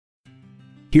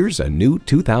Here's a new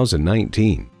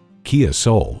 2019 Kia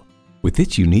Soul. With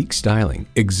its unique styling,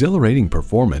 exhilarating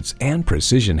performance, and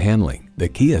precision handling, the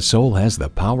Kia Soul has the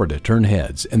power to turn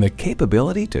heads and the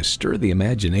capability to stir the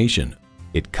imagination.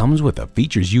 It comes with the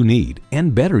features you need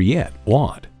and, better yet,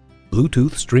 want: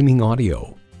 Bluetooth streaming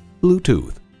audio,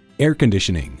 Bluetooth, air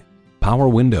conditioning, power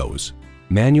windows,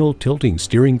 manual tilting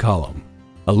steering column,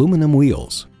 aluminum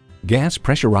wheels, gas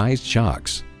pressurized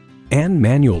shocks, and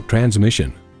manual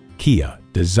transmission. Kia,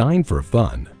 designed for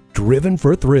fun, driven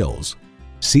for thrills.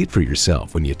 See it for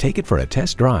yourself when you take it for a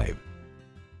test drive.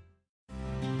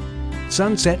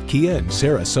 Sunset Kia in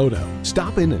Sarasota.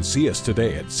 Stop in and see us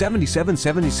today at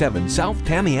 7777 South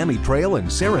Tamiami Trail in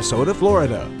Sarasota,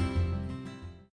 Florida.